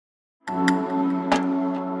So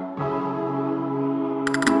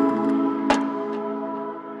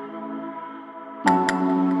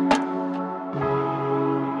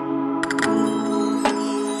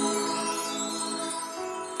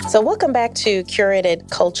welcome back to Curated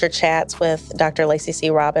Culture Chats with Dr. Lacey C.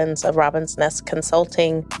 Robbins of Robbins Nest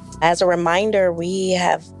Consulting. As a reminder, we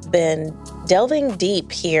have been delving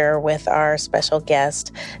deep here with our special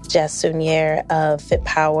guest, Jess Sunier of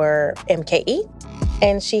FitPower MKE,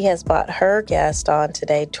 and she has brought her guest on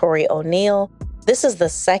today, Tori O'Neill. This is the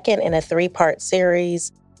second in a three-part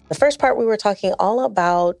series. The first part, we were talking all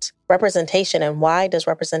about representation and why does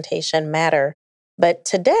representation matter. But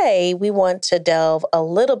today, we want to delve a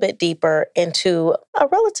little bit deeper into a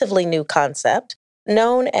relatively new concept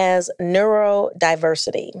known as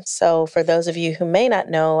neurodiversity. So for those of you who may not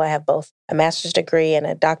know, I have both a master's degree and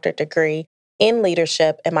a doctorate degree in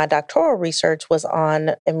leadership, and my doctoral research was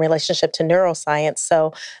in relationship to neuroscience.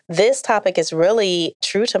 So this topic is really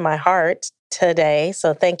true to my heart today.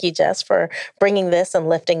 So thank you, Jess, for bringing this and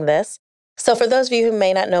lifting this. So for those of you who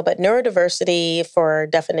may not know, but neurodiversity, for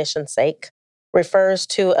definition's sake, refers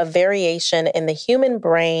to a variation in the human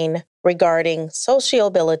brain regarding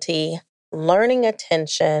sociability, learning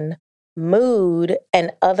attention, mood,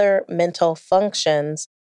 and other mental functions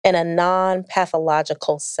in a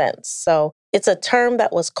non-pathological sense. So it's a term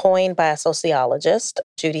that was coined by a sociologist,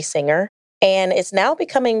 Judy Singer, and it's now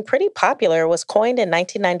becoming pretty popular. It was coined in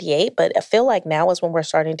 1998, but I feel like now is when we're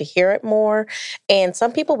starting to hear it more. And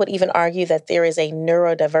some people would even argue that there is a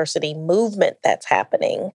neurodiversity movement that's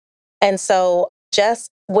happening. And so, Jess,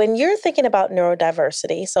 when you're thinking about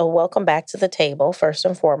neurodiversity, so welcome back to the table, first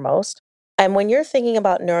and foremost. And when you're thinking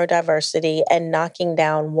about neurodiversity and knocking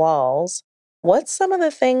down walls, what's some of the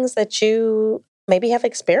things that you maybe have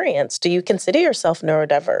experienced? Do you consider yourself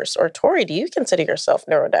neurodiverse? Or Tori, do you consider yourself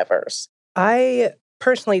neurodiverse? I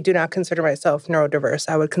personally do not consider myself neurodiverse.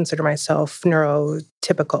 I would consider myself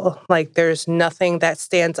neurotypical. Like there's nothing that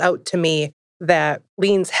stands out to me that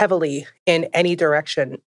leans heavily in any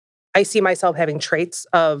direction. I see myself having traits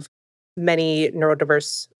of many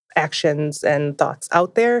neurodiverse actions and thoughts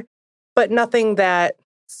out there, but nothing that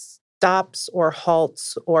stops or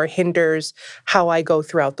halts or hinders how I go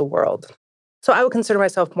throughout the world. So I would consider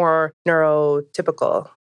myself more neurotypical.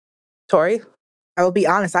 Tori? I will be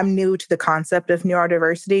honest, I'm new to the concept of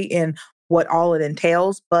neurodiversity and what all it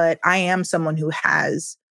entails, but I am someone who I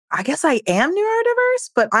guess I am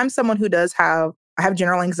neurodiverse, but I'm someone who I have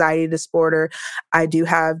general anxiety disorder. I do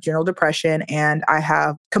have general depression and I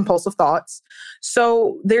have compulsive thoughts.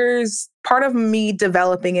 So there's part of me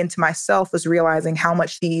developing into myself was realizing how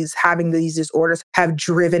much having these disorders have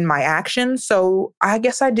driven my actions. So I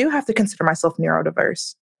guess I do have to consider myself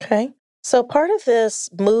neurodiverse. Okay. So part of this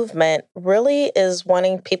movement really is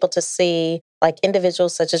wanting people to see like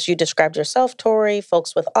individuals such as you described yourself, Tori,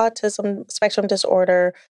 folks with autism spectrum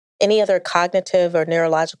disorder, any other cognitive or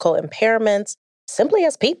neurological impairments, simply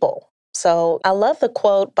as people. So I love the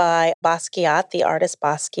quote by Basquiat, the artist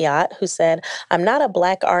Basquiat, who said, "I'm not a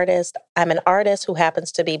Black artist. I'm an artist who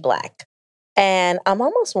happens to be Black." And I'm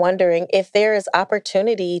almost wondering if there is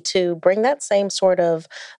opportunity to bring that same sort of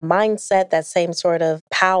mindset, that same sort of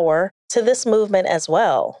power to this movement as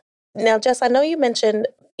well. Now, Jess, I know you mentioned,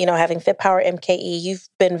 having FitPower MKE, you've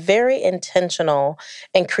been very intentional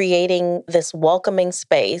in creating this welcoming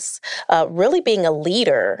space, really being a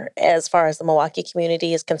leader as far as the Milwaukee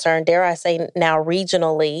community is concerned, dare I say now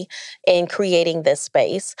regionally, in creating this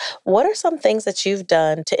space. What are some things that you've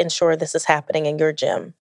done to ensure this is happening in your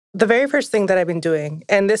gym? The very first thing that I've been doing,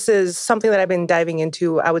 and this is something that I've been diving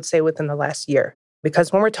into, I would say within the last year,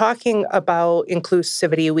 because when we're talking about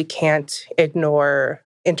inclusivity, we can't ignore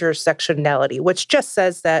intersectionality, which just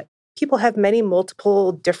says that people have many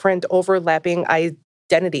multiple different overlapping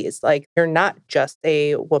identities. Like you're not just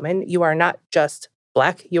a woman, you are not just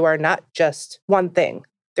Black, you are not just one thing.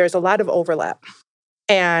 There's a lot of overlap.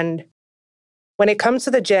 And when it comes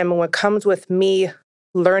to the gym and when it comes with me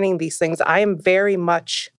learning these things, I am very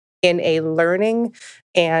much in a learning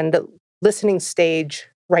and listening stage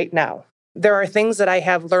right now. There are things that I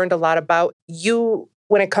have learned a lot about.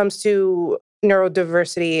 When it comes to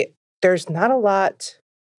neurodiversity, there's not a lot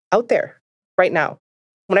out there right now.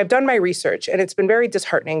 When I've done my research, and it's been very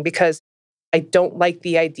disheartening because I don't like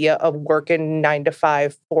the idea of working 9 to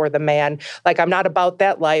 5 for the man. Like, I'm not about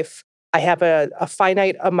that life. I have a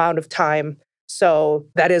finite amount of time. So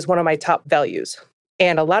that is one of my top values.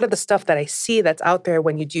 And a lot of the stuff that I see that's out there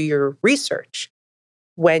when you do your research,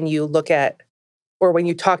 when you look at, or when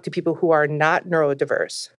you talk to people who are not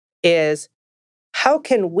neurodiverse, is how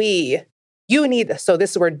can so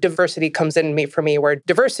this is where diversity comes in for me, where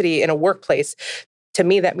diversity in a workplace, To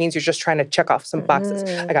me, that means you're just trying to check off some boxes.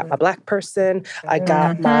 I got my Black person, I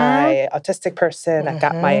got Mhm. my autistic person, I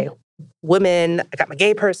got my woman, I got my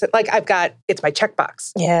gay person. Like it's my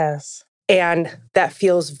checkbox. Yes. And that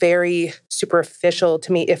feels very superficial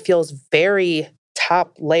to me. It feels very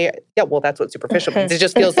top layer. Yeah, well, that's what superficial means. It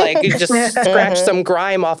just feels like you just scratch some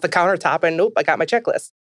grime off the countertop and nope, I got my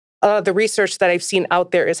checklist. The research that I've seen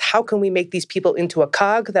out there is how can we make these people into a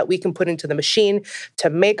cog that we can put into the machine to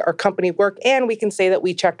make our company work? And we can say that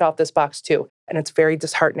we checked off this box too. And it's very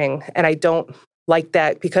disheartening. And I don't like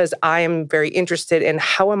that because I am very interested in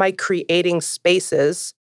how am I creating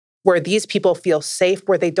spaces where these people feel safe,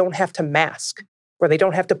 where they don't have to mask, where they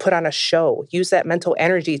don't have to put on a show, use that mental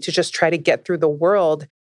energy to just try to get through the world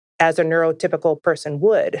as a neurotypical person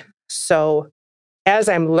would. So as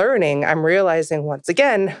I'm learning, I'm realizing once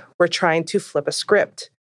again, we're trying to flip a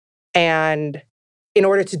script. And in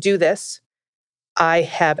order to do this, I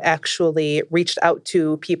have actually reached out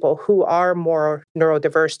to people who are more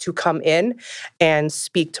neurodiverse to come in and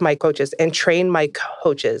speak to my coaches and train my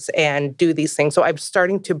coaches and do these things. So I'm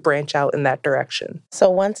starting to branch out in that direction. So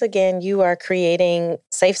once again, you are creating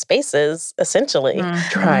safe spaces, essentially.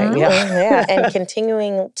 Trying, yeah. And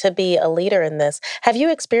continuing to be a leader in this. Have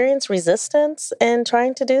you experienced resistance in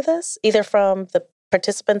trying to do this, either from the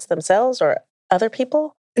participants themselves or other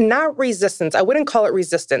people? Not resistance. I wouldn't call it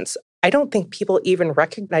resistance. I don't think people even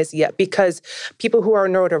recognize it yet because people who are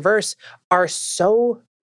neurodiverse are so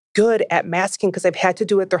good at masking because they've had to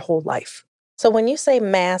do it their whole life. So when you say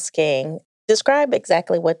masking, describe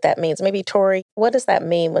exactly what that means. Maybe, Tori, what does that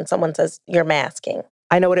mean when someone says you're masking?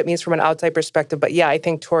 I know what it means from an outside perspective, but yeah, I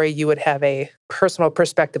think, Tori, you would have a personal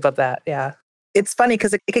perspective of that. Yeah. It's funny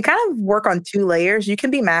because it can kind of work on two layers. You can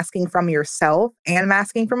be masking from yourself and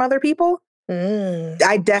masking from other people.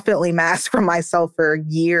 I definitely masked from myself for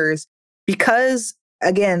years because,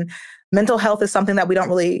 again, mental health is something that we don't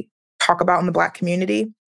really talk about in the Black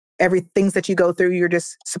community. Things that you go through, you're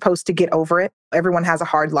just supposed to get over it. Everyone has a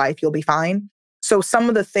hard life. You'll be fine. So some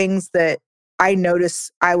of the things that I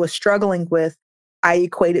noticed I was struggling with, I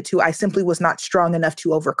equated to I simply was not strong enough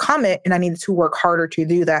to overcome it, and I needed to work harder to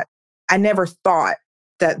do that. I never thought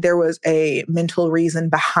that there was a mental reason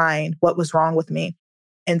behind what was wrong with me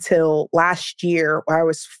until last year, where I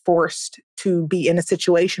was forced to be in a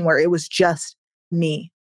situation where it was just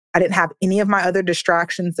me. I didn't have any of my other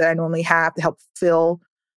distractions that I normally have to help fill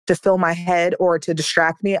my head or to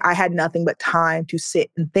distract me. I had nothing but time to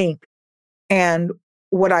sit and think. And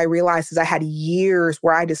what I realized is I had years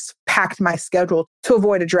where I just packed my schedule to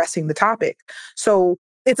avoid addressing the topic. So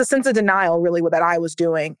it's a sense of denial, really, that I was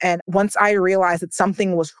doing. And once I realized that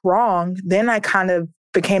something was wrong, then I kind of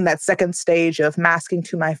became that second stage of masking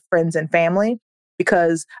to my friends and family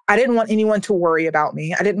because I didn't want anyone to worry about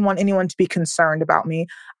me. I didn't want anyone to be concerned about me.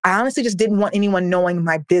 I honestly just didn't want anyone knowing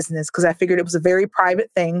my business because I figured it was a very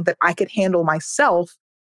private thing that I could handle myself.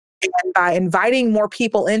 And by inviting more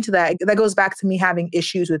people into that goes back to me having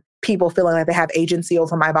issues with people feeling like they have agency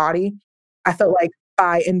over my body. I felt like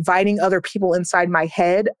by inviting other people inside my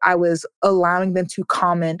head, I was allowing them to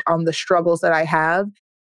comment on the struggles that I have.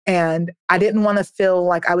 And I didn't want to feel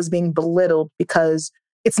like I was being belittled because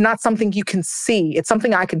it's not something you can see. It's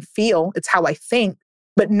something I can feel. It's how I think,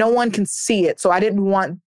 but no one can see it. So I didn't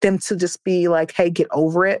want them to just be like, hey, get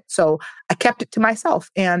over it. So I kept it to myself.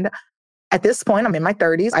 And at this point, I'm in my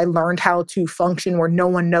 30s. I learned how to function where no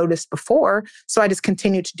one noticed before. So I just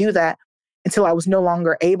continued to do that until I was no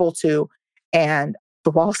longer able to. And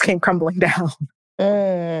the walls came crumbling down.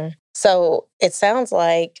 So it sounds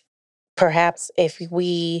like perhaps if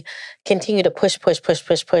we continue to push,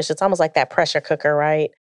 it's almost like that pressure cooker,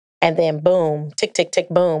 right? And then boom, tick, tick, tick,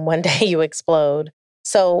 boom, one day you explode.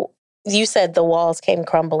 So you said the walls came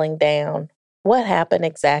crumbling down. What happened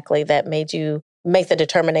exactly that made you make the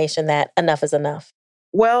determination that enough is enough?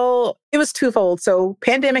 Well, it was twofold. So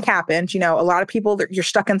pandemic happened. A lot of people, you're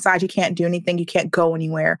stuck inside. You can't do anything. You can't go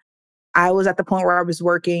anywhere. I was at the point where I was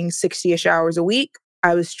working 60-ish hours a week.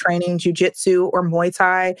 I was training jujitsu or Muay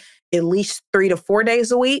Thai at least 3 to 4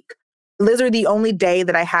 days a week. Literally the only day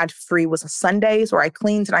that I had free was a Sundays where I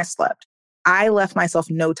cleaned and I slept. I left myself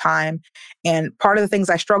no time. And part of the things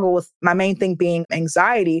I struggle with, my main thing being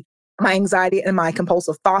anxiety, my anxiety and my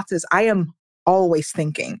compulsive thoughts is I am always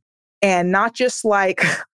thinking. And not just like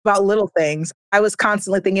about little things. I was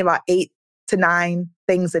constantly thinking about 8 to 9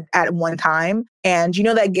 things at one time. And you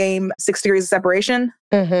know that game, 6 Degrees of Separation?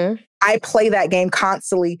 Mm-hmm. I play that game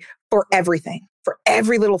constantly for everything, for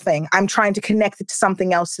every little thing. I'm trying to connect it to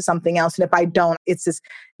something else. And if I don't, it's this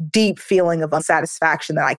deep feeling of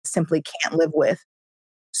unsatisfaction that I simply can't live with.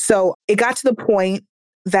 So it got to the point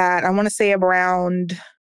that I want to say around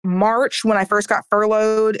March, when I first got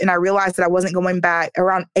furloughed and I realized that I wasn't going back,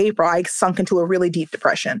 around April, I sunk into a really deep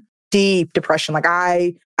depression. Deep depression. Like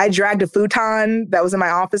I dragged a futon that was in my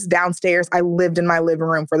office downstairs. I lived in my living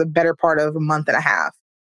room for the better part of a month and a half.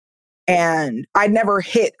 And I'd never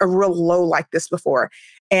hit a real low like this before.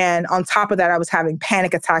 And on top of that, I was having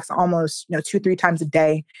panic attacks almost, 2-3 times a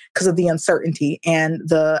day because of the uncertainty and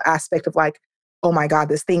the aspect of like, oh my God,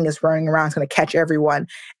 this thing is running around, it's going to catch everyone.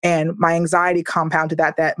 And my anxiety compounded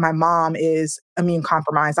that my mom is immune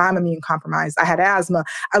compromised. I'm immune compromised. I had asthma.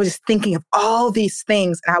 I was just thinking of all these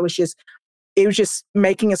things. And it was just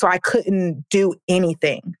making it so I couldn't do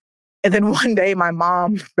anything. And then one day my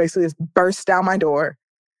mom basically just burst down my door,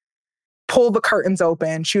 pulled the curtains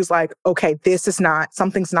open. She was like, okay,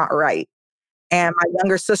 something's not right. And my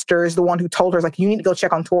younger sister is the one who told her, like, you need to go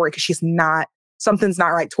check on Tori because something's not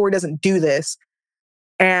right. Tori doesn't do this.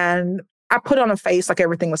 And I put on a face like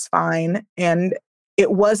everything was fine. And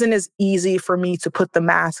it wasn't as easy for me to put the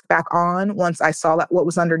mask back on once I saw that what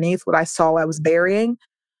was underneath, what I saw I was burying.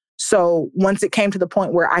 So once it came to the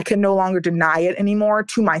point where I could no longer deny it anymore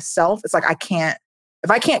to myself, it's like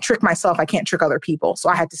if I can't trick myself, I can't trick other people. So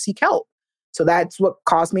I had to seek help. So that's what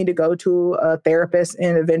caused me to go to a therapist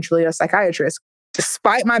and eventually a psychiatrist.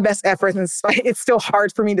 Despite my best efforts, and it's still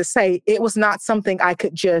hard for me to say, it was not something I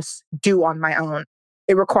could just do on my own.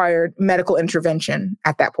 It required medical intervention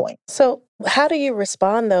at that point. So how do you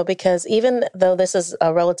respond, though? Because even though this is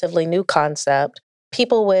a relatively new concept,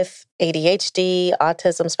 people with ADHD,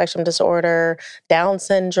 autism spectrum disorder, Down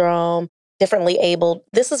syndrome, differently abled,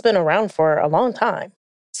 this has been around for a long time.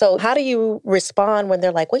 So how do you respond when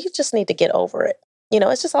they're like, well, you just need to get over it?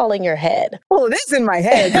 It's just all in your head. Well, it is in my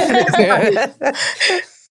head.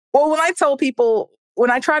 Well, when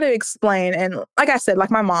I try to explain, and like I said, like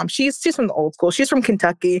my mom, she's from the old school. She's from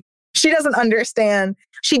Kentucky. She doesn't understand.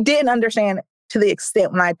 She didn't understand to the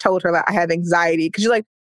extent when I told her that I have anxiety. Because she's like,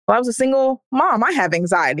 well, I was a single mom. I have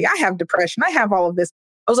anxiety. I have depression. I have all of this.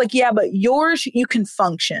 I was like, yeah, but yours, you can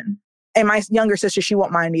function. And my younger sister, she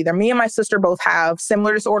won't mind either. Me and my sister both have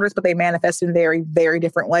similar disorders, but they manifest in very, very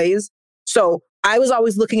different ways. So I was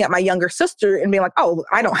always looking at my younger sister and being like, oh,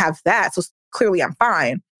 I don't have that. So clearly I'm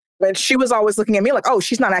fine. But she was always looking at me like, oh,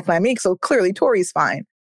 she's not acting like me. So clearly Tori's fine.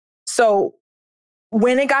 So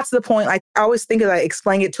when it got to the point, like I always think of like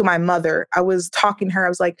explaining it to my mother. I was talking to her. I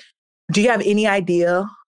was like, do you have any idea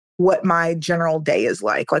what my general day is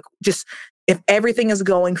like? Like just if everything is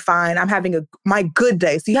going fine, I'm having my good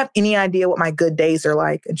days. Do you have any idea what my good days are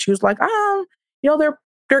like? And she was like, they're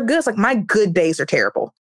good. It's like my good days are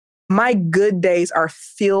terrible. My good days are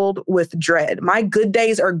filled with dread. My good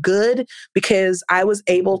days are good because I was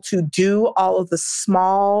able to do all of the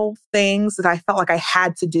small things that I felt like I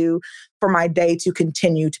had to do for my day to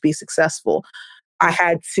continue to be successful. I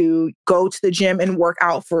had to go to the gym and work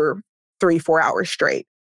out for 3-4 hours straight.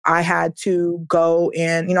 I had to go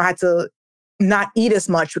and, I had to not eat as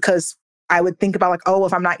much because I would think about like, oh,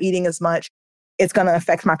 if I'm not eating as much, it's going to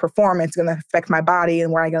affect my performance, it's going to affect my body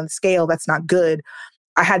and where I get on the scale. That's not good.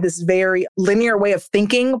 I had this very linear way of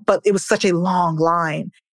thinking, but it was such a long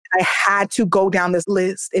line. I had to go down this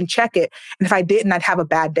list and check it. And if I didn't, I'd have a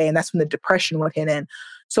bad day. And that's when the depression would hit in.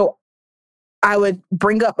 So I would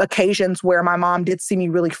bring up occasions where my mom did see me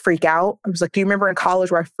really freak out. I was like, do you remember in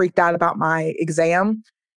college where I freaked out about my exam?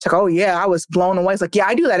 It's like, oh yeah, I was blown away. It's like, yeah,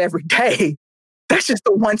 I do that every day. That's just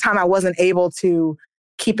the one time I wasn't able to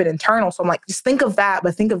keep it internal. So I'm like, just think of that,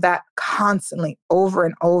 but think of that constantly over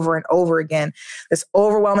and over and over again. This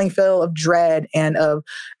overwhelming feel of dread and of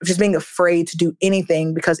just being afraid to do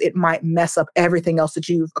anything because it might mess up everything else that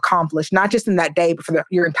you've accomplished, not just in that day, but for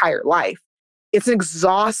your entire life. It's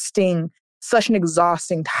such an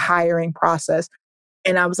exhausting, tiring process.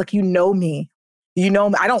 And I was like, you know me. I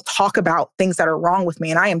don't talk about things that are wrong with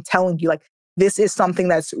me. And I am telling you, like, this is something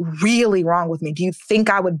that's really wrong with me. Do you think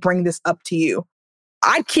I would bring this up to you?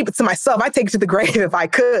 I'd keep it to myself. I'd take it to the grave if I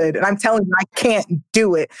could. And I'm telling you, I can't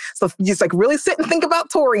do it. So just like really sit and think about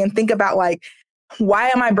Tori and think about like, why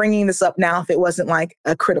am I bringing this up now if it wasn't like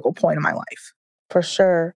a critical point in my life? For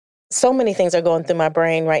sure. So many things are going through my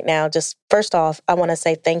brain right now. Just first off, I want to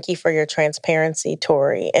say thank you for your transparency,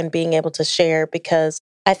 Tori, and being able to share, because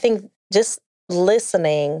I think just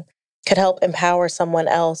listening could help empower someone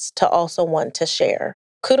else to also want to share.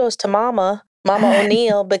 Kudos to Mama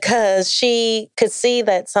O'Neill, because she could see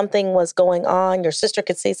that something was going on. Your sister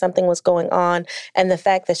could see something was going on. And the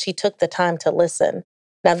fact that she took the time to listen.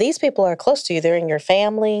 Now, these people are close to you. They're in your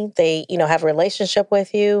family. They, have a relationship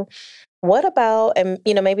with you. What about, and,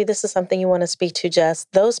 maybe this is something you want to speak to, Jess,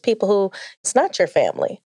 those people who it's not your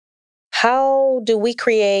family. How do we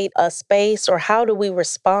create a space, or how do we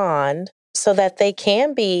respond so that they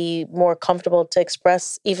can be more comfortable to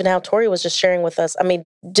express even how Tori was just sharing with us. I mean,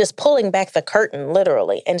 just pulling back the curtain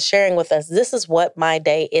literally and sharing with us, this is what my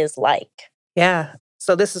day is like. Yeah.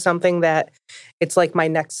 So this is something that it's like my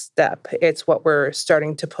next step. It's what we're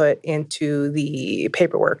starting to put into the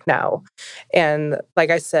paperwork now. And like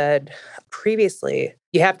I said previously,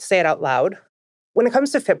 you have to say it out loud. When it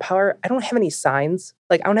comes to Fit Power, I don't have any signs.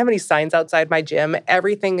 Like I don't have any signs outside my gym.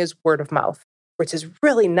 Everything is word of mouth, which is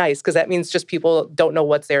really nice because that means just people don't know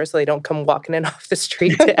what's there, so they don't come walking in off the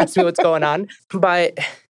street to ask me what's going on. But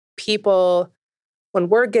people, when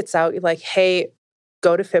word gets out, you're like, hey,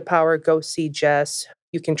 go to Fit Power, go see Jess.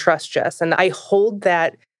 You can trust Jess. And I hold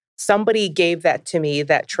that somebody gave that to me,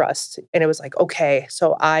 that trust. And it was like, okay,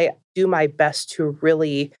 so I do my best to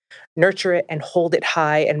really nurture it and hold it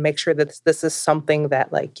high and make sure that this is something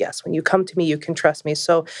that, like, yes, when you come to me, you can trust me.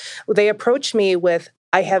 So they approach me with,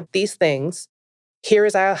 I have these things. Here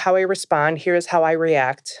is how I respond. Here is how I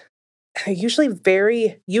react. And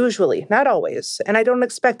usually, not always. And I don't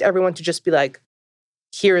expect everyone to just be like,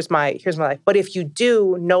 here's my life. But if you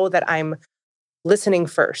do, know that I'm listening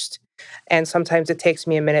first. And sometimes it takes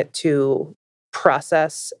me a minute to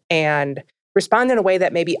process and respond in a way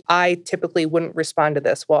that maybe I typically wouldn't respond to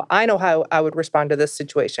this. Well, I know how I would respond to this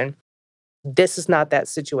situation. This is not that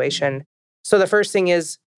situation. So the first thing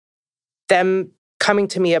is them coming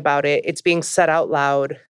to me about it. It's being said out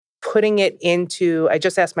loud, putting it into, I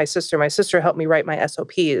just asked my sister helped me write my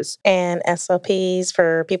SOPs. And SOPs,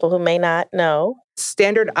 for people who may not know,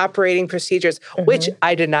 standard operating procedures, which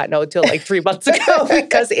I did not know until like 3 months ago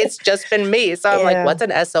because it's just been me. So I'm like, what's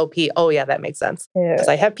an SOP? Oh yeah, that makes sense. Because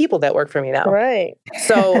I have people that work for me now. Right.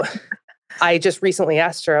 So I just recently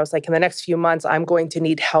asked her, I was like, in the next few months, I'm going to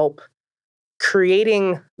need help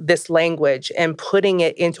creating this language and putting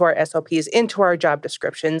it into our SOPs, into our job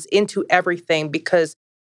descriptions, into everything. Because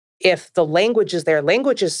if the language is there,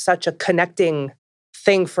 language is such a connecting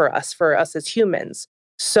thing for us as humans.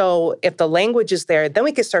 So if the language is there, then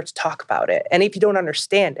we can start to talk about it. And if you don't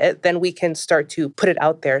understand it, then we can start to put it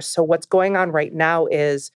out there. So what's going on right now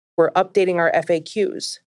is we're updating our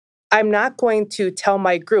FAQs. I'm not going to tell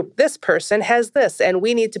my group, this person has this, and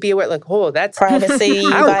we need to be aware, like, oh, that's privacy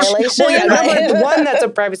violation. Well, yeah, one, that's a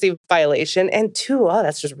privacy violation. And two, oh,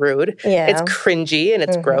 that's just rude. Yeah. It's cringy and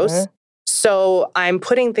it's gross. So I'm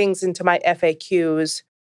putting things into my FAQs.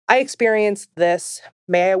 I experienced this.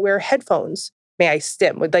 May I wear headphones? May I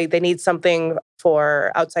stim? They need something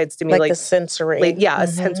for outside stimulation. Like the sensory.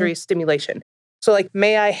 Sensory stimulation. So like,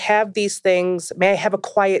 may I have these things? May I have a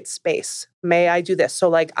quiet space? May I do this? So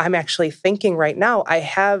like, I'm actually thinking right now, I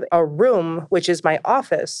have a room, which is my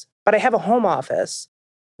office, but I have a home office.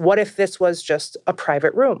 What if this was just a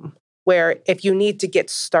private room where if you need to get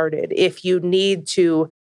started, if you need to,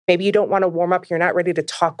 maybe you don't want to warm up, you're not ready to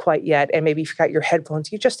talk quite yet, and maybe you've got your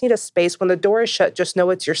headphones, you just need a space. When the door is shut, just know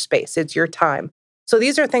it's your space, it's your time. So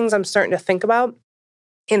these are things I'm starting to think about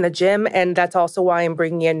in the gym, and that's also why I'm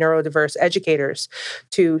bringing in neurodiverse educators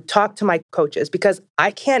to talk to my coaches, because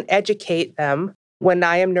I can't educate them when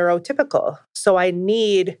I am neurotypical. So I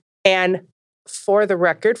need, and for the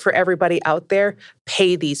record, for everybody out there,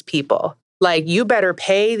 pay these people. Like, you better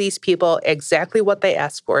pay these people exactly what they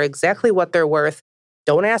ask for, exactly what they're worth.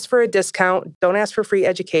 Don't ask for a discount. Don't ask for free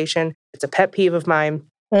education. It's a pet peeve of mine.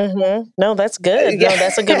 No, that's good. No,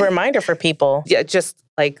 that's a good reminder for people. Yeah, just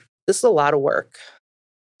like, this is a lot of work.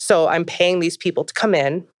 So I'm paying these people to come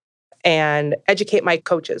in and educate my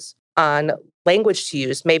coaches on language to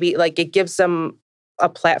use. Maybe like it gives them a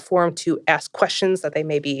platform to ask questions that they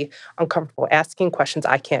may be uncomfortable asking, questions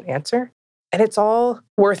I can't answer. And it's all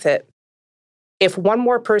worth it. If one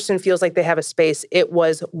more person feels like they have a space, it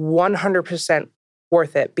was 100%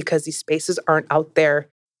 worth it, because these spaces aren't out there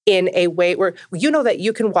in a way where you know that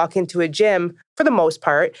you can walk into a gym for the most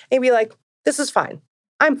part and be like, this is fine.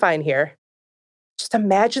 I'm fine here. Just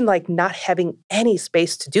imagine like not having any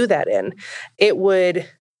space to do that in. It would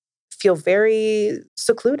feel very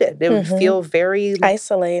secluded. It would feel very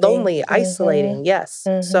isolating, lonely, isolating. Yes.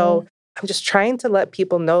 So I'm just trying to let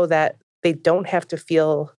people know that they don't have to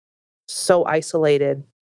feel so isolated,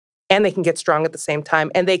 and they can get strong at the same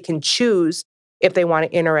time, and they can choose if they want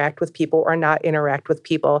to interact with people or not interact with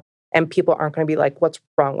people. And people aren't going to be like, what's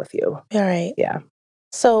wrong with you? All right. Yeah.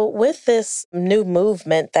 So with this new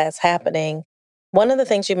movement that's happening, one of the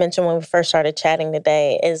things you mentioned when we first started chatting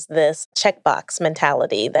today is this checkbox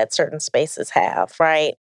mentality that certain spaces have,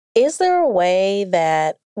 right? Is there a way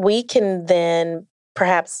that we can then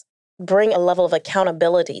perhaps bring a level of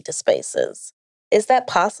accountability to spaces? Is that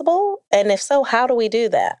possible? And if so, how do we do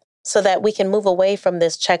that so that we can move away from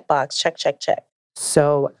this checkbox, check, check, check?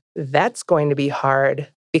 So that's going to be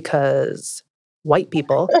hard. because white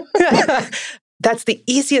people, that's the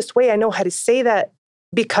easiest way I know how to say that,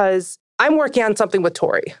 because I'm working on something with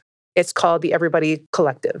Tori. It's called the Everybody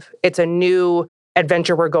Collective. It's a new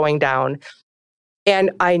adventure we're going down.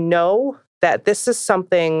 And I know that this is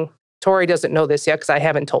something, Tori doesn't know this yet because I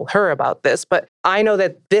haven't told her about this, but I know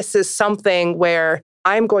that this is something where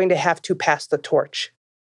I'm going to have to pass the torch.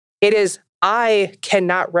 It is, I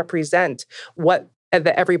cannot represent what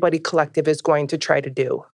the Everybody Collective is going to try to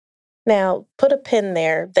do. Now, put a pin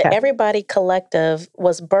there. The Everybody Collective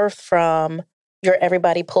was birthed from your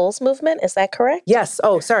Everybody Pulls movement. Is that correct? Yes.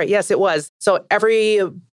 Oh, sorry. Yes, it was. So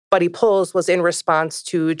Everybody Pulls was in response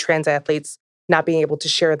to trans athletes not being able to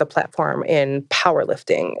share the platform in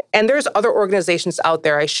powerlifting. And there's other organizations out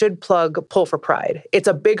there. I should plug Pull for Pride. It's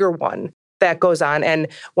a bigger one that goes on. And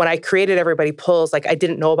when I created Everybody Pulls, like I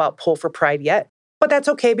didn't know about Pull for Pride yet. But that's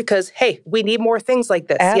okay because, hey, we need more things like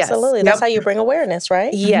this. Absolutely. Yes. That's how you bring awareness,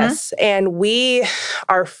 right? Yes. Mm-hmm. And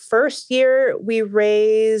our first year, we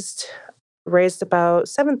raised about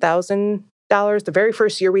 $7,000. The very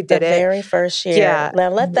first year we did it. The very first year. Yeah. Now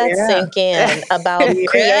let that sink in about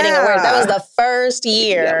creating awareness. That was the first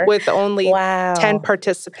year. Yeah, with only 10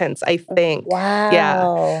 participants, I think. Wow.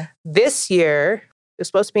 Yeah. This year, it was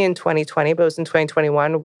supposed to be in 2020, but it was in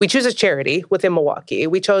 2021. We choose a charity within Milwaukee.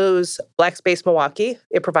 We chose Black Space Milwaukee.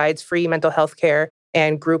 It provides free mental health care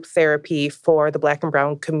and group therapy for the Black and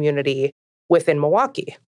Brown community within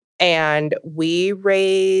Milwaukee. And we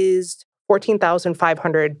raised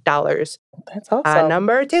 $14,500. That's awesome.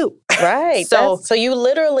 Number 2. Right. So you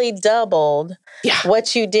literally doubled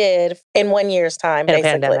what you did in 1 year's time, in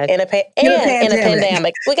basically. In a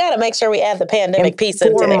pandemic. We got to make sure we add the pandemic piece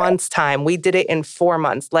into it. 4 months' time. We did it in 4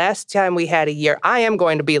 months. Last time we had a year, I am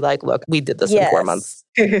going to be like, look, we did this in 4 months.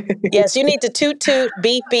 Yes, you need to toot, toot,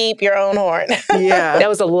 beep, beep your own horn. Yeah. That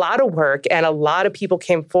was a lot of work, and a lot of people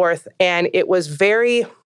came forth, and it was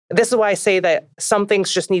this is why I say that some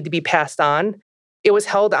things just need to be passed on. It was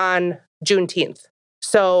held on Juneteenth.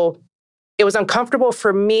 So it was uncomfortable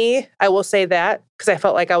for me, I will say that, because I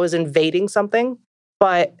felt like I was invading something.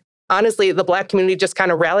 But honestly, the Black community just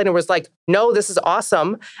kind of rallied and was like, no, this is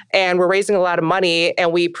awesome. And we're raising a lot of money.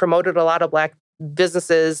 And we promoted a lot of Black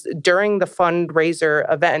businesses during the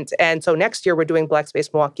fundraiser event. And so next year we're doing Black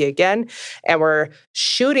Space Milwaukee again, and we're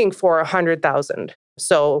shooting for $100,000.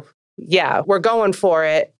 So yeah, we're going for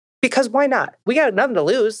it. Because why not? We got nothing to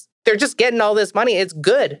lose. They're just getting all this money. It's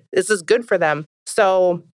good. This is good for them.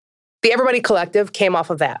 So the Everybody Collective came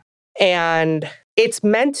off of that. And it's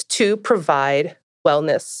meant to provide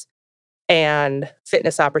wellness and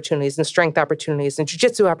fitness opportunities and strength opportunities and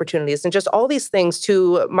jiu-jitsu opportunities and just all these things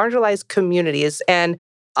to marginalized communities. And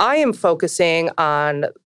I am focusing on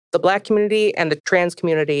the Black community and the trans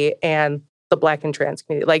community and the Black and trans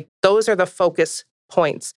community. Like those are the focus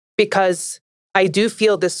points, because I do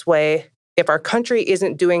feel this way. If our country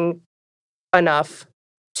isn't doing enough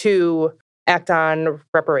to act on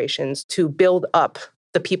reparations, to build up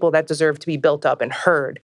the people that deserve to be built up and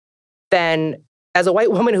heard, then as a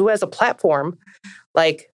white woman who has a platform,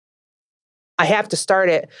 like I have to start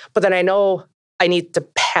it, but then I know I need to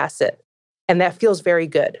pass it. And that feels very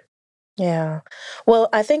good. Yeah. Well,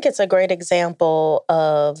 I think it's a great example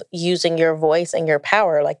of using your voice and your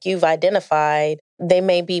power. Like you've identified, they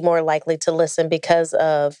may be more likely to listen because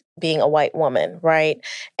of being a white woman, right?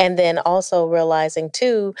 And then also realizing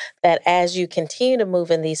too, that as you continue to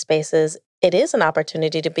move in these spaces, it is an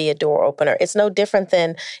opportunity to be a door opener. It's no different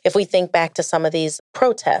than if we think back to some of these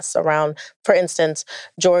protests around, for instance,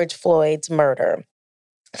 George Floyd's murder.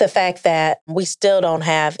 The fact that we still don't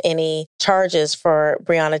have any charges for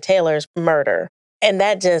Breonna Taylor's murder. And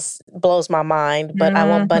that just blows my mind, but I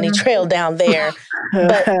won't bunny trail down there.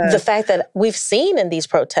 But the fact that we've seen in these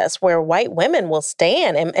protests where white women will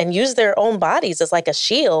stand and use their own bodies as like a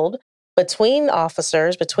shield between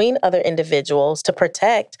officers, between other individuals to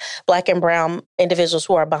protect Black and Brown individuals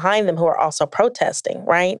who are behind them who are also protesting,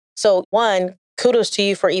 right? So one, kudos to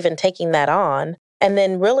you for even taking that on. And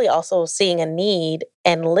then really also seeing a need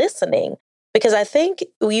and listening. Because I think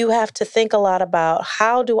you have to think a lot about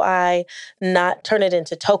how do I not turn it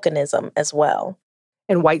into tokenism as well.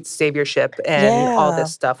 And white saviorship and all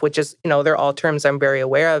this stuff, which is, they're all terms I'm very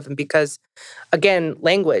aware of. And because, again,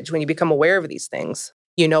 language, when you become aware of these things,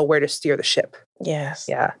 you know where to steer the ship. Yes.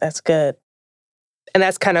 Yeah. That's good. And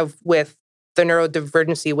that's kind of with the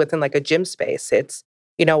neurodivergency within like a gym space. It's,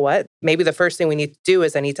 you know what? Maybe the first thing we need to do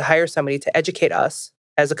is I need to hire somebody to educate us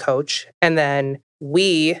as a coach. And then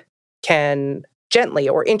we can gently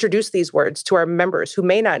or introduce these words to our members who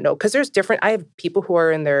may not know. Because I have people who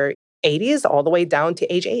are in their 80s all the way down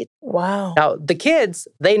to age 8. Wow. Now, the kids,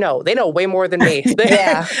 they know way more than me.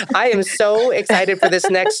 Yeah. I am so excited for this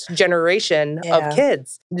next generation of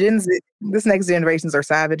kids. Gen Z, this next generations are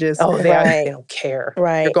savages. Oh, they are. Right. They don't care.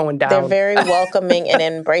 Right. They're going down. They're very welcoming and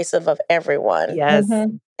embracive of everyone. Yes.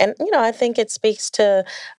 Mhm. And, I think it speaks to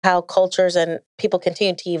how cultures and people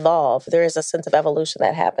continue to evolve. There is a sense of evolution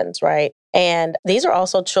that happens, right? And these are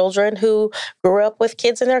also children who grew up with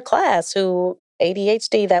kids in their class who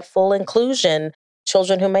ADHD, that full inclusion,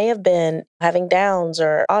 children who may have been having Downs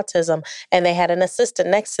or autism, and they had an assistant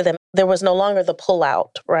next to them. There was no longer the pull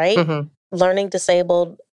out, right? Mhm. Learning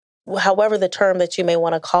disabled, however the term that you may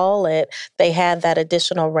want to call it, they had that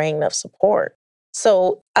additional ring of support.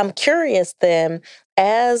 So I'm curious then,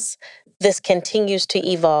 as this continues to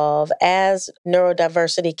evolve, as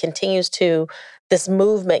neurodiversity this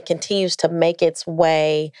movement continues to make its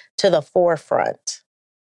way to the forefront,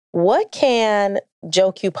 what can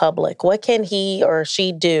Joe Q Public, what can he or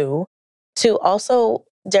she do to also,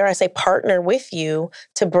 dare I say, partner with you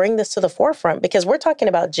to bring this to the forefront? Because we're talking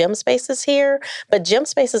about gym spaces here, but gym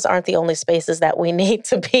spaces aren't the only spaces that we need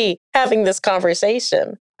to be having this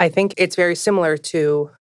conversation. I think it's very similar to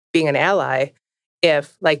being an ally.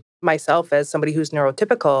 If, like myself, as somebody who's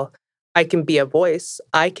neurotypical, I can be a voice.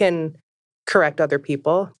 I can correct other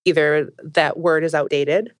people. Either that word is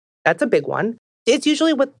outdated. That's a big one. It's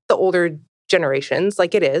usually with the older generations,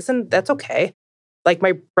 like it is, and that's okay. Like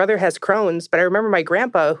my brother has Crohn's, but I remember my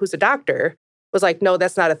grandpa, who's a doctor, was like, no,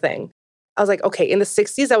 that's not a thing. I was like, okay, in the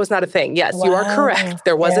 60s, that was not a thing. Yes, you are correct.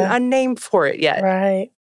 There wasn't a name for it yet. Right.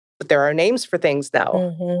 But there are names for things now.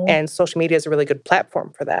 Mm-hmm. And social media is a really good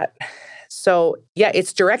platform for that. So yeah,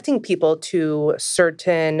 it's directing people to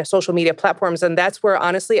certain social media platforms. And that's where,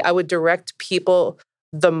 honestly, I would direct people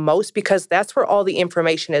the most, because that's where all the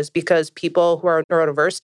information is. Because people who are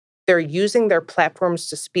neurodiverse, they're using their platforms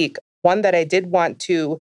to speak. One that I did want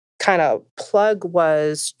to kind of plug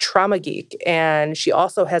was Trauma Geek. And she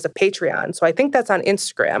also has a Patreon. So I think that's on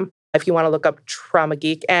Instagram if you want to look up Trauma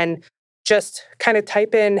Geek. And just kind of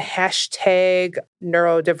type in hashtag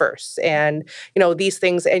neurodiverse and, these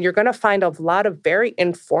things. And you're going to find a lot of very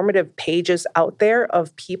informative pages out there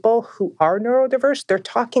of people who are neurodiverse. They're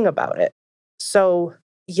talking about it. So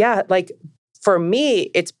yeah, like for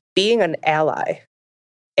me, it's being an ally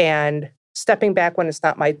and stepping back when it's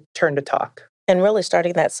not my turn to talk. And really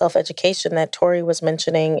starting that self-education that Tori was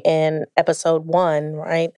mentioning in episode 1,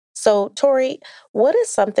 right? So, Tori, what is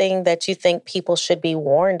something that you think people should be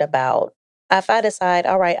warned about? If I decide,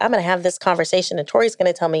 all right, I'm going to have this conversation and Tori's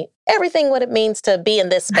going to tell me everything what it means to be in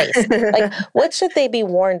this space. Like, what should they be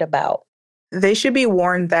warned about? They should be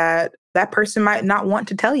warned that that person might not want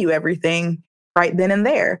to tell you everything right then and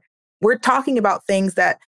there. We're talking about things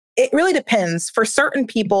that it really depends. For certain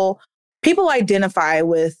people identify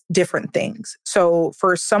with different things. So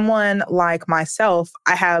for someone like myself,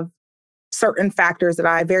 I have certain factors that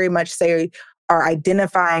I very much say are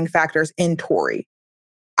identifying factors in Tori.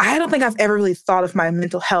 I don't think I've ever really thought of my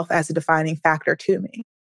mental health as a defining factor to me.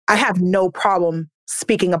 I have no problem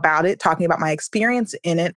speaking about it, talking about my experience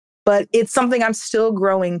in it, but it's something I'm still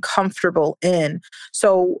growing comfortable in.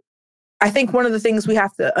 So I think one of the things we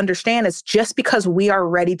have to understand is just because we are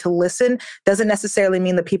ready to listen doesn't necessarily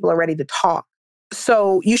mean that people are ready to talk.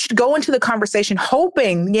 So you should go into the conversation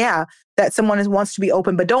hoping, that someone wants to be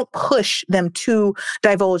open, but don't push them to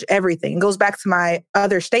divulge everything. It goes back to my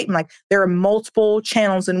other statement, like there are multiple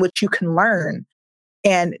channels in which you can learn,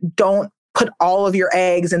 and don't put all of your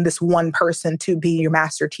eggs in this one person to be your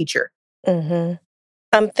master teacher. Mm-hmm.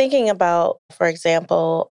 I'm thinking about, for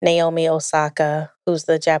example, Naomi Osaka, who's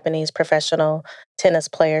the Japanese professional tennis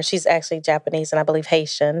player. She's actually Japanese and I believe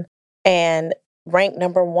Haitian, and ranked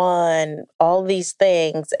number 1, all these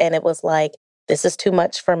things. And it was like, this is too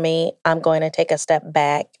much for me. I'm going to take a step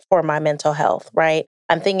back for my mental health, right?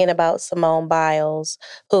 I'm thinking about Simone Biles,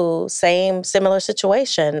 who similar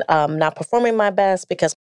situation, not performing my best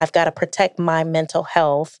because I've got to protect my mental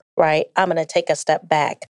health, right? I'm going to take a step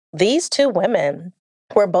back. These 2 women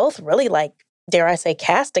were both really, like, dare I say,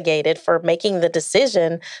 castigated for making the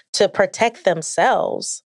decision to protect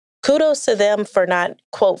themselves. Kudos to them for not,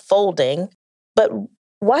 quote, folding. But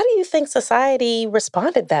why do you think society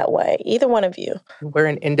responded that way? Either one of you. We're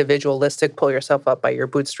an individualistic, pull yourself up by your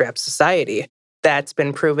bootstraps society. That's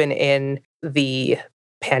been proven in the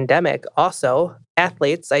pandemic. Also,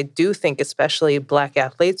 athletes, I do think especially Black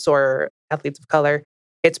athletes or athletes of color,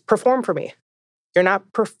 it's perform for me. You're not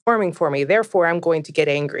performing for me. Therefore, I'm going to get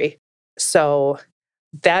angry. So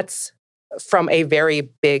that's from a very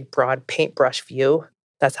big, broad paintbrush view.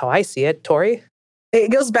 That's how I see it. Tori? It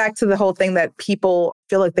goes back to the whole thing that people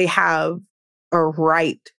feel like they have a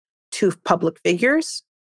right to public figures.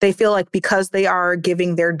 They feel like because they are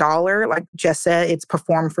giving their dollar, like Jess said, it's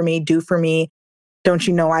perform for me, do for me. Don't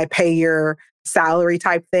you know I pay your salary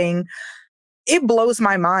type thing? It blows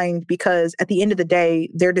my mind because at the end of the day,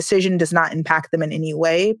 their decision does not impact them in any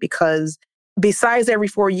way because besides every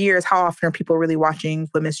 4 years, how often are people really watching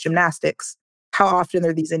women's gymnastics? How often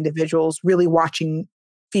are these individuals really watching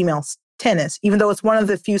female tennis? Even though it's one of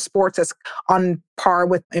the few sports that's on par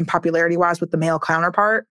with, in popularity wise, with the male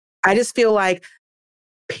counterpart. I just feel like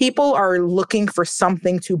people are looking for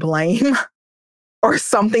something to blame or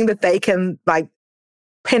something that they can like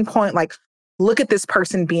pinpoint, like, look at this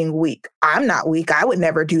person being weak. I'm not weak. I would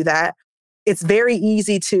never do that. It's very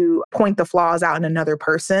easy to point the flaws out in another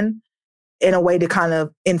person in a way to kind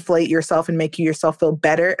of inflate yourself and make yourself feel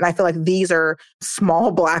better. And I feel like these are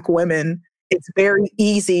small Black women. It's very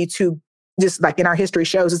easy to just like in our history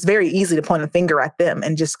shows, it's very easy to point a finger at them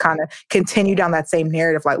and just kind of continue down that same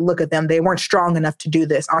narrative. Like, look at them. They weren't strong enough to do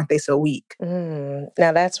this. Aren't they so weak? Now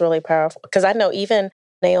that's really powerful because I know even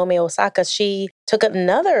Naomi Osaka, she took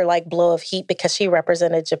another like blow of heat because she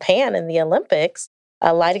represented Japan in the Olympics,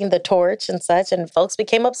 lighting the torch and such, and folks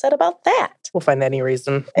became upset about that. We'll find any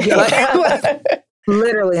reason.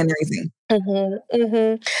 Literally any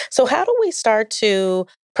reason. So how do we start to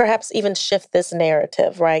perhaps even shift this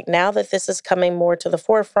narrative, right? Now that this is coming more to the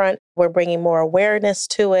forefront, we're bringing more awareness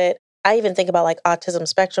to it. I even think about like autism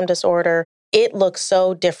spectrum disorder. It looks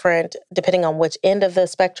so different depending on which end of the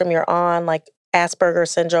spectrum you're on. Like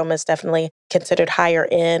Asperger's syndrome is definitely considered higher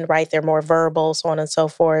end, right? They're more verbal, so on and so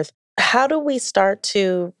forth. How do we start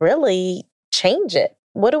to really change it?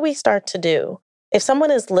 What do we start to do? If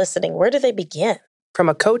someone is listening, where do they begin? From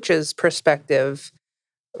a coach's perspective,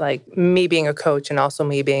 like me being a coach and also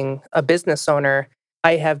me being a business owner,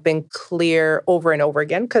 I have been clear over and over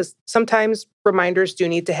again because sometimes reminders do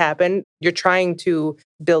need to happen. You're trying to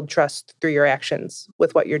build trust through your actions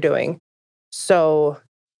with what you're doing. So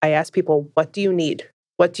I ask people, what do you need?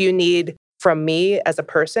 What do you need from me as a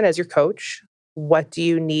person, as your coach? What do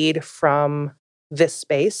you need from this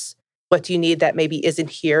space? What do you need that maybe isn't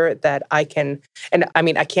here that I can, and I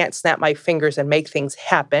mean, I can't snap my fingers and make things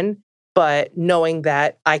happen, but knowing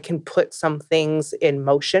that I can put some things in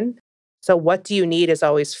motion. So what do you need is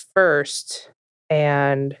always first.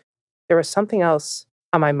 And there was something else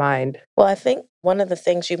on my mind. Well, I think one of the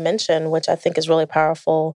things you mentioned, which I think is really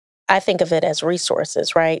powerful, I think of it as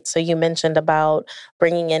resources, right? So you mentioned about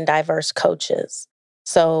bringing in diverse coaches.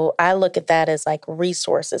 So I look at that as like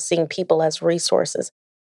resources, seeing people as resources.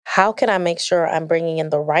 How can I make sure I'm bringing in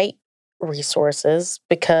the right resources?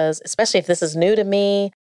 Because especially if this is new to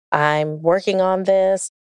me, I'm working on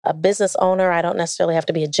this, a business owner, I don't necessarily have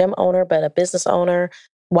to be a gym owner, but a business owner.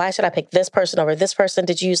 Why should I pick this person over this person?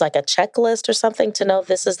 Did you use like a checklist or something to know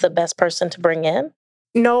this is the best person to bring in?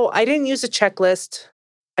 No, I didn't use a checklist.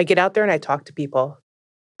 I get out there and I talk to people.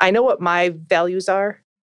 I know what my values are,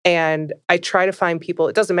 and I try to find people.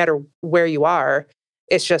 It doesn't matter where you are.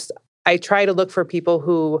 It's just I try to look for people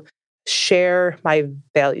who share my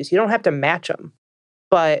values. You don't have to match them,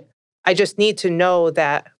 but I just need to know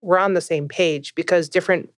that we're on the same page because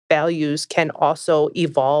different values can also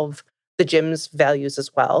evolve the gym's values as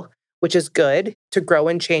well, which is good. To grow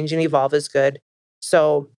and change and evolve is good.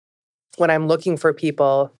 So when I'm looking for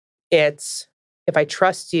people, it's if I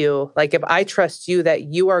trust you, like if I trust you that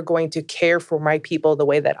you are going to care for my people the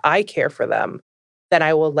way that I care for them, then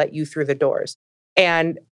I will let you through the doors.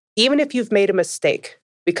 And even if you've made a mistake,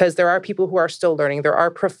 because there are people who are still learning, there are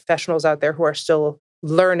professionals out there who are still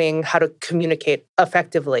learning how to communicate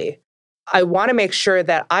effectively. I want to make sure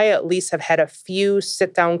that I at least have had a few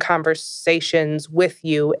sit-down conversations with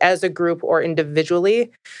you as a group or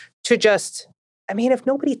individually to just, I mean, if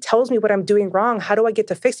nobody tells me what I'm doing wrong, how do I get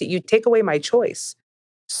to fix it? You take away my choice.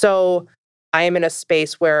 So I am in a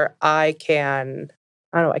space where I can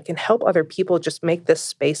help other people just make this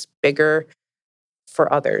space bigger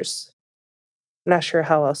for others. I'm not sure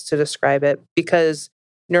how else to describe it because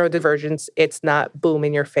neurodivergence, it's not boom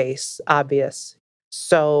in your face, obvious.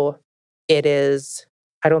 So it is,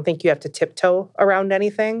 I don't think you have to tiptoe around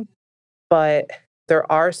anything, but there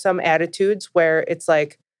are some attitudes where it's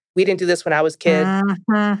like, we didn't do this when I was a kid.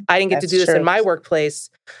 I didn't get to do this in my workplace.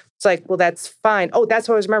 It's like, well, that's fine. Oh, that's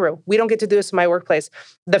what I always remember. We don't get to do this in my workplace.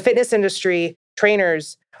 The fitness industry,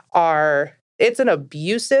 trainers it's an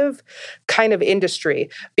abusive kind of industry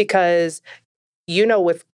because,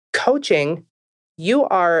 with coaching, you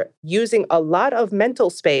are using a lot of mental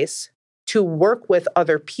space to work with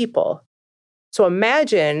other people. So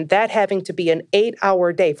imagine that having to be an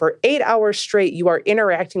 8-hour day. For 8 hours straight, you are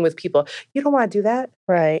interacting with people. You don't want to do that.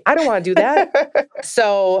 Right. I don't want to do that.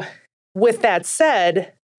 So with that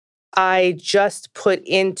said, I just put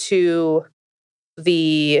into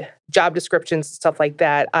the job descriptions and stuff like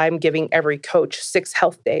that, I'm giving every coach 6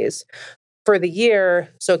 health days for the year.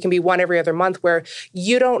 So it can be one every other month where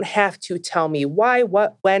you don't have to tell me why,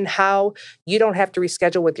 what, when, how. You don't have to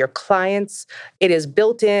reschedule with your clients. It is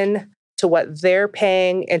built in to what they're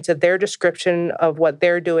paying and to their description of what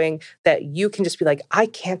they're doing, that you can just be like, I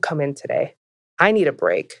can't come in today. I need a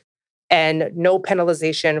break. And no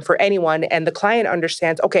penalization for anyone. And the client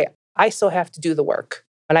understands, okay, I still have to do the work.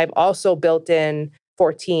 And I've also built in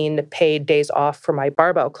 14 paid days off for my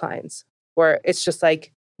barbell clients, where it's just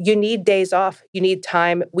like, you need days off. You need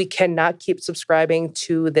time. We cannot keep subscribing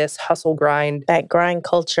to this hustle grind. That grind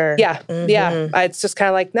culture. Yeah. Yeah. It's just kind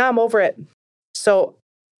of like, no, I'm over it. So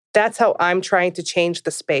that's how I'm trying to change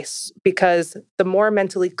the space, because the more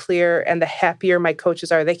mentally clear and the happier my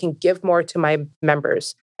coaches are, they can give more to my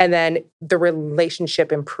members. And then the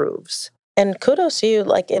relationship improves. And kudos to you.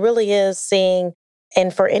 Like, it really is seeing,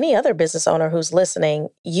 and for any other business owner who's listening,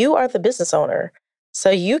 you are the business owner. So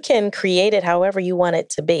you can create it however you want it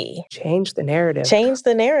to be. Change the narrative. Change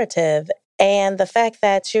the narrative. And the fact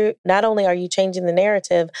that you not only are you changing the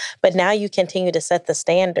narrative, but now you continue to set the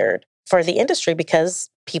standard for the industry, because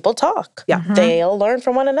people talk. Yeah. They'll learn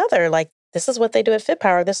from one another. Like, this is what they do at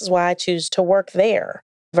FitPower. This is why I choose to work there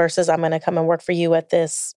versus I'm going to come and work for you at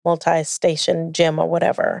this multi-station gym or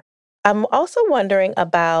whatever. I'm also wondering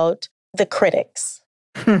about the critics.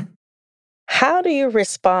 How do you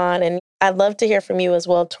respond? And I'd love to hear from you as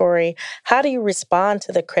well, Tori. How do you respond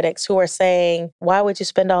to the critics who are saying, why would you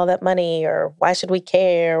spend all that money? Or why should we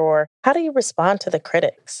care? Or how do you respond to the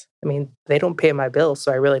critics? I mean, they don't pay my bills,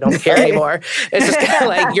 so I really don't care anymore. It's just kind of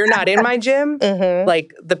like, you're not in my gym.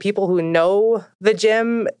 Like, the people who know the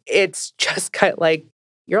gym, it's just kind of like,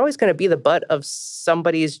 you're always going to be the butt of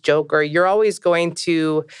somebody's joke, or you're always going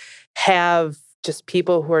to have just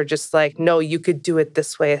people who are just like, no, you could do it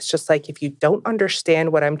this way. It's just like, if you don't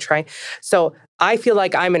understand what I'm trying. So I feel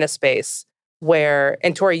like I'm in a space where,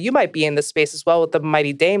 and Tori, you might be in this space as well with the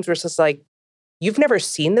Mighty Dames, where it's just like, you've never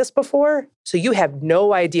seen this before, so you have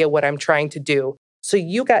no idea what I'm trying to do. So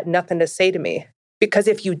you got nothing to say to me. Because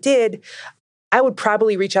if you did, I would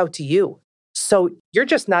probably reach out to you. So you're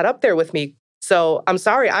just not up there with me. So I'm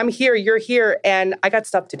sorry, I'm here, you're here, and I got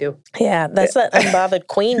stuff to do. Yeah, that's that unbothered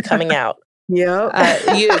queen coming out.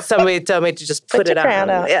 Somebody told me to just put it crown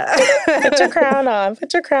on. Yeah. Put your crown on.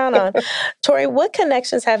 Put your crown on. Tori, what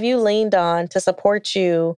connections have you leaned on to support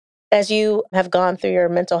you as you have gone through your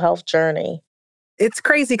mental health journey? It's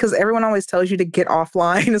crazy because everyone always tells you to get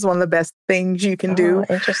offline is one of the best things you can do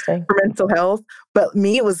interesting. for mental health. But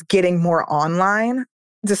me, it was getting more online.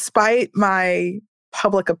 Despite my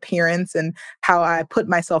public appearance and how I put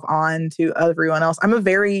myself on to everyone else, I'm a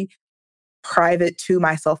very private to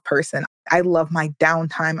myself person. I love my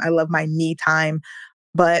downtime. I love my me time.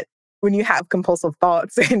 But when you have compulsive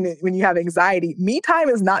thoughts and when you have anxiety, me time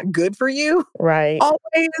is not good for you. Right.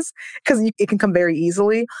 Always, because it can come very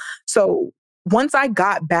easily. So once I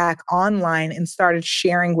got back online and started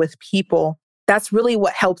sharing with people, that's really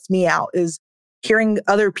what helped me out, is hearing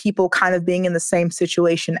other people kind of being in the same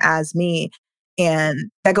situation as me. And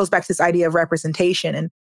that goes back to this idea of representation. And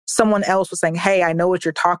someone else was saying, hey, I know what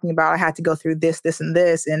you're talking about. I had to go through this, this, and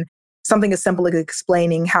this. And something as simple as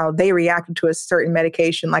explaining how they reacted to a certain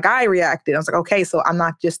medication like I reacted. I was like, okay, so I'm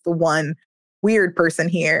not just the one weird person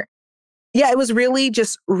here. Yeah, it was really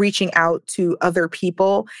just reaching out to other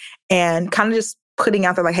people and kind of just putting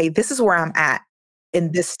out there like, hey, this is where I'm at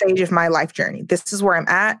in this stage of my life journey. This is where I'm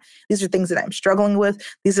at. These are things that I'm struggling with.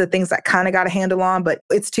 These are things that kind of got a handle on, but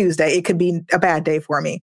it's Tuesday. It could be a bad day for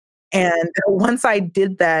me. And once I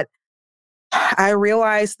did that, I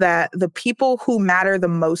realized that the people who matter the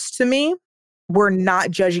most to me were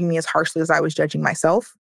not judging me as harshly as I was judging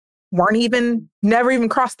myself, never even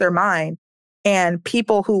crossed their mind. And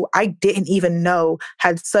people who I didn't even know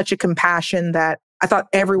had such a compassion that I thought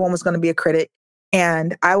everyone was going to be a critic.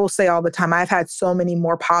 And I will say all the time, I've had so many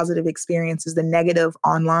more positive experiences than negative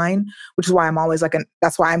online, which is why I'm always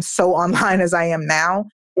that's why I'm so online as I am now,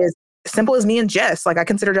 is simple as me and Jess. Like, I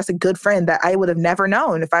consider Jess a good friend that I would have never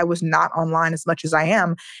known if I was not online as much as I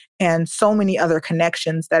am. And so many other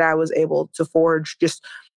connections that I was able to forge just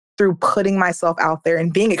through putting myself out there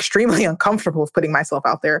and being extremely uncomfortable with putting myself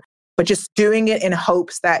out there, but just doing it in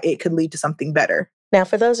hopes that it could lead to something better. Now,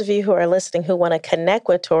 for those of you who are listening who want to connect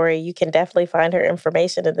with Tori, you can definitely find her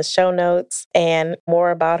information in the show notes and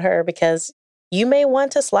more about her, because you may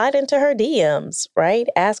want to slide into her DMs, right?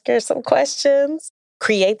 Ask her some questions,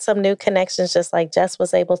 create some new connections, just like Jess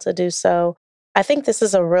was able to do so. I think this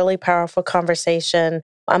is a really powerful conversation.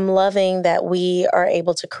 I'm loving that we are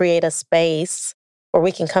able to create a space where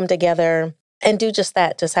we can come together and do just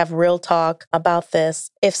that, just have real talk about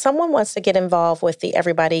this. If someone wants to get involved with the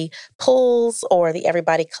Everybody Pulls or the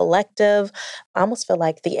Everybody Collective, I almost feel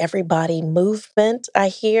like the Everybody Movement I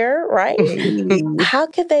hear, right? How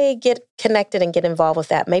could they get connected and get involved with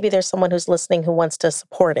that? Maybe there's someone who's listening who wants to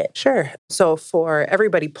support it. Sure. So for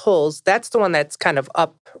Everybody Pulls, that's the one that's kind of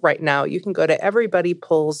up right now. You can go to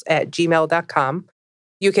everybodypulls@gmail.com.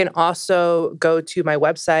 You can also go to my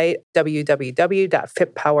website,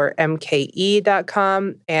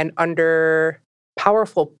 www.fitpowermke.com, and under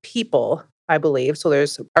Powerful People, I believe. So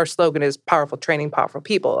our slogan is Powerful Training, Powerful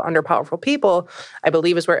People. Under Powerful People, I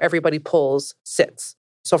believe is where Everybody Pulls sits.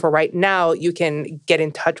 So for right now, you can get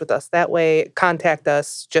in touch with us that way, contact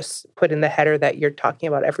us, just put in the header that you're talking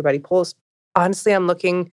about Everybody Pulls. Honestly, I'm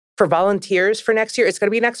looking for volunteers for next year. It's going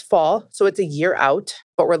to be next fall, so it's a year out,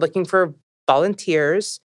 but we're looking for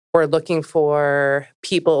volunteers. We're looking for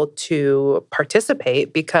people to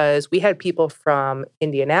participate because we had people from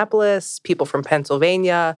Indianapolis, people from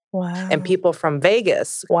Pennsylvania, and people from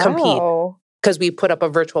Vegas compete because we put up a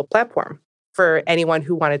virtual platform for anyone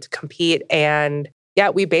who wanted to compete. And yeah,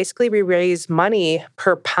 we raise money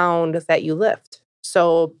per pound that you lift.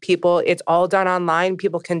 So it's all done online.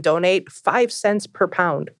 People can donate 5 cents per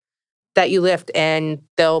pound that you lift and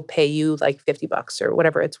they'll pay you like $50 or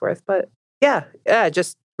whatever it's worth. But yeah,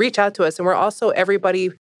 just reach out to us. And we're also Everybody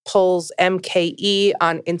Pulls MKE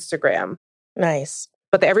on Instagram. Nice.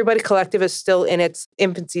 But the Everybody Collective is still in its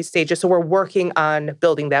infancy stages. So we're working on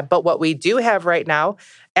building that. But what we do have right now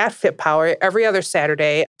at FitPower, every other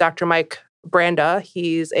Saturday, Dr. Mike Branda,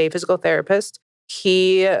 he's a physical therapist.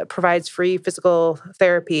 He provides free physical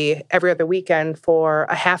therapy every other weekend for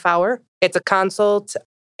a half hour. It's a consult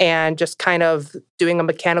and just kind of doing a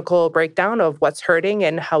mechanical breakdown of what's hurting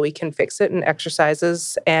and how we can fix it and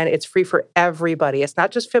exercises. And it's free for everybody. It's not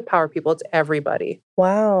just FitPower people, it's everybody.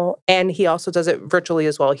 Wow. And he also does it virtually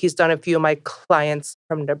as well. He's done a few of my clients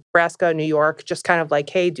from Nebraska, New York, just kind of like,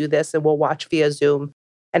 hey, do this, and we'll watch via Zoom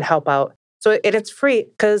and help out. So it's free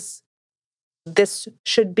because this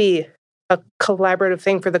should be a collaborative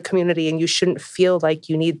thing for the community, and you shouldn't feel like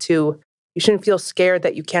you shouldn't feel scared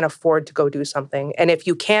that you can't afford to go do something. And if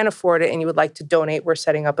you can afford it and you would like to donate, we're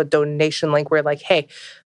setting up a donation link where like, hey,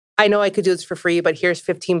 I know I could do this for free, but here's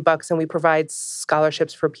 $15 and we provide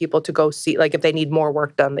scholarships for people to go see. Like if they need more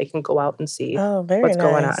work done, they can go out and see what's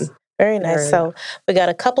going on. Very nice. So we got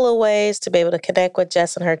a couple of ways to be able to connect with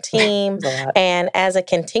Jess and her team. And as it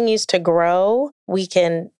continues to grow, we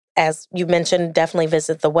can, as you mentioned, definitely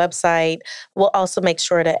visit the website. We'll also make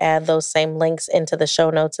sure to add those same links into the show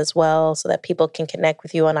notes as well so that people can connect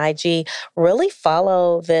with you on IG. Really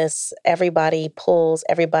follow this Everybody Pulls,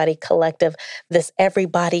 Everybody Collective, this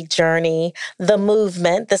Everybody Journey, the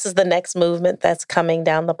movement. This is the next movement that's coming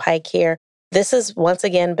down the pike here. This has once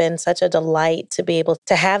again been such a delight to be able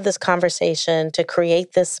to have this conversation, to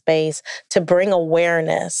create this space, to bring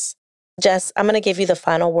awareness. Jess, I'm going to give you the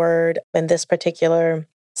final word in this particular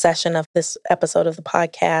session of this episode of the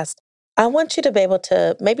podcast. I want you to be able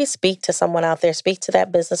to maybe speak to someone out there, speak to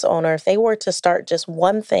that business owner. If they were to start just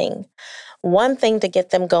one thing to get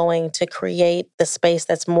them going to create the space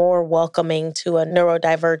that's more welcoming to a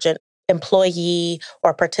neurodivergent employee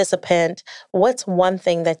or participant, what's one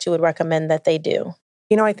thing that you would recommend that they do?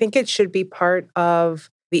 I think it should be part of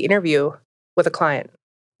the interview with a client.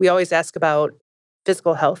 We always ask about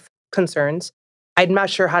physical health concerns. I'm not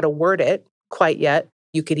sure how to word it quite yet.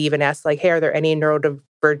 You could even ask like, hey, are there any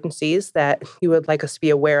neurodivergencies that you would like us to be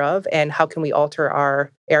aware of? And how can we alter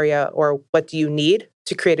our area, or what do you need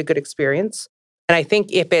to create a good experience? And I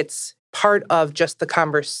think if it's part of just the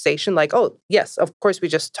conversation, like, oh, yes, of course, we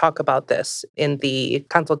just talk about this in the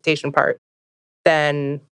consultation part,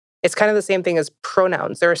 then it's kind of the same thing as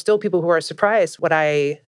pronouns. There are still people who are surprised when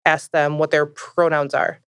I ask them what their pronouns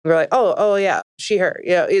are. They're like, oh, yeah, she, her.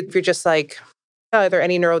 If you're just like, are there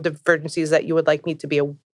any neurodivergencies that you would like me to be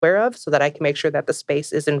aware of so that I can make sure that the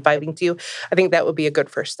space is inviting to you? I think that would be a good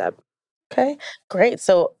first step. Okay, great.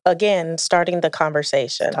 So again, starting the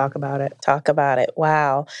conversation. Talk about it.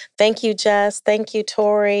 Wow. Thank you, Jess. Thank you,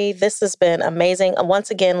 Tori. This has been amazing.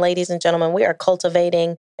 Once again, ladies and gentlemen, we are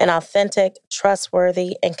cultivating an authentic,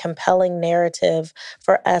 trustworthy, and compelling narrative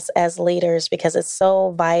for us as leaders, because it's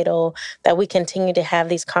so vital that we continue to have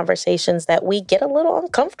these conversations that we get a little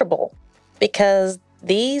uncomfortable. Because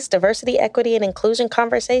these diversity, equity, and inclusion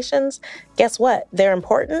conversations, guess what? They're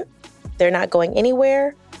important. They're not going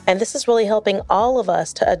anywhere. And this is really helping all of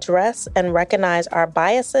us to address and recognize our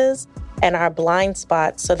biases and our blind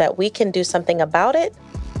spots so that we can do something about it,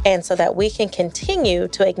 and so that we can continue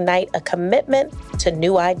to ignite a commitment to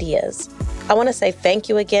new ideas. I want to say thank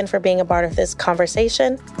you again for being a part of this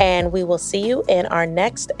conversation, and we will see you in our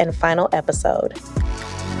next and final episode.